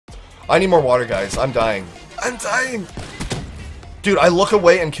I need more water, guys. I'm dying. I'm dying. Dude, I look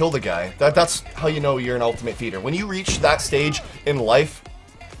away and kill the guy. That's how you know you're an ultimate feeder. When you reach that stage in life,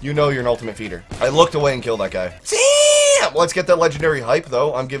 you know you're an ultimate feeder. I looked away and killed that guy. Damn! Let's get that legendary hype,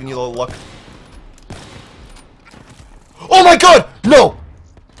 though. I'm giving you the luck. Oh my god! No!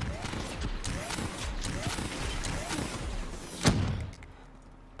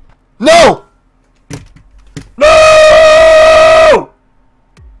 No! No!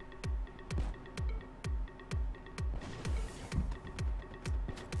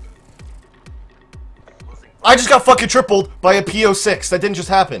 I just got fucking tripled by a BO3. That didn't just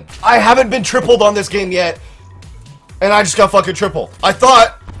happen. I haven't been tripled on this game yet. And I just got fucking tripled. I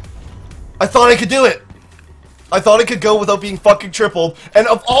thought I could do it. I thought I could go without being fucking tripled. And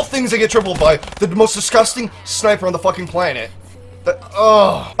of all things I get tripled by, the most disgusting sniper on the fucking planet.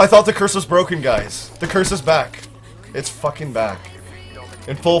 I thought the curse was broken, guys. The curse is back. It's fucking back.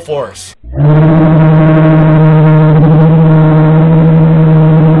 In full force.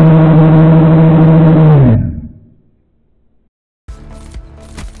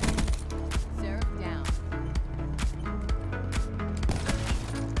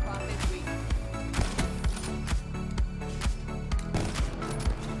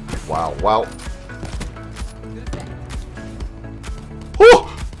 Wow, wow.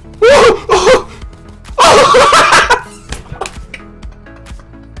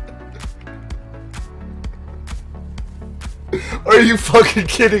 Are you fucking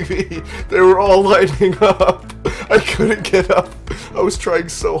kidding me? They were all lining up. I couldn't get up. I was trying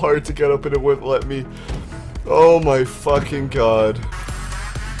so hard to get up and it wouldn't let me. Oh my fucking god.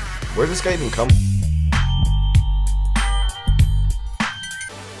 Where did this guy even come from?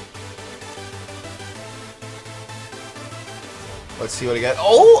 Let's see what I get.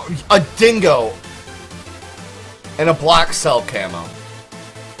 Oh! A dingo! And a black cell camo.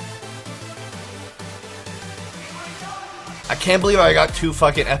 I can't believe I got 2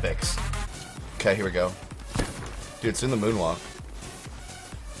 fucking epics. Okay, here we go. Dude, it's in the moonwalk.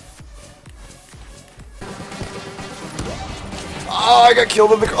 Oh, I got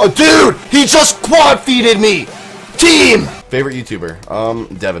killed in the... Oh, dude! He just quad-feeded me! Team! Favorite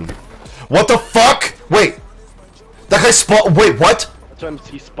YouTuber? Devin. What the fuck? Wait. That guy spawned. Wait, what?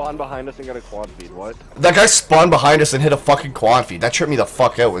 He spawned behind us and got a quad feed. What? That guy spawned behind us and hit a fucking quad feed. That tripped me the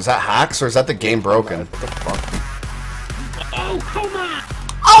fuck out. Is that hacks or is that the game broken? What the fuck? Oh, come on!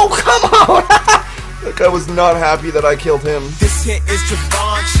 Oh, come on! That guy was not happy that I killed him. This hit is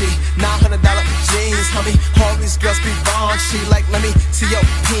Givenchy, $900 jeans, homie. All these girls be raunchy, like let me see your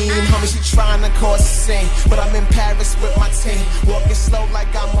peen, homie. She trying to cause a scene, but I'm in Paris with my team, walking slow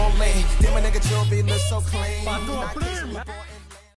like I'm on lane. Damn, my nigga jewelry looks so clean.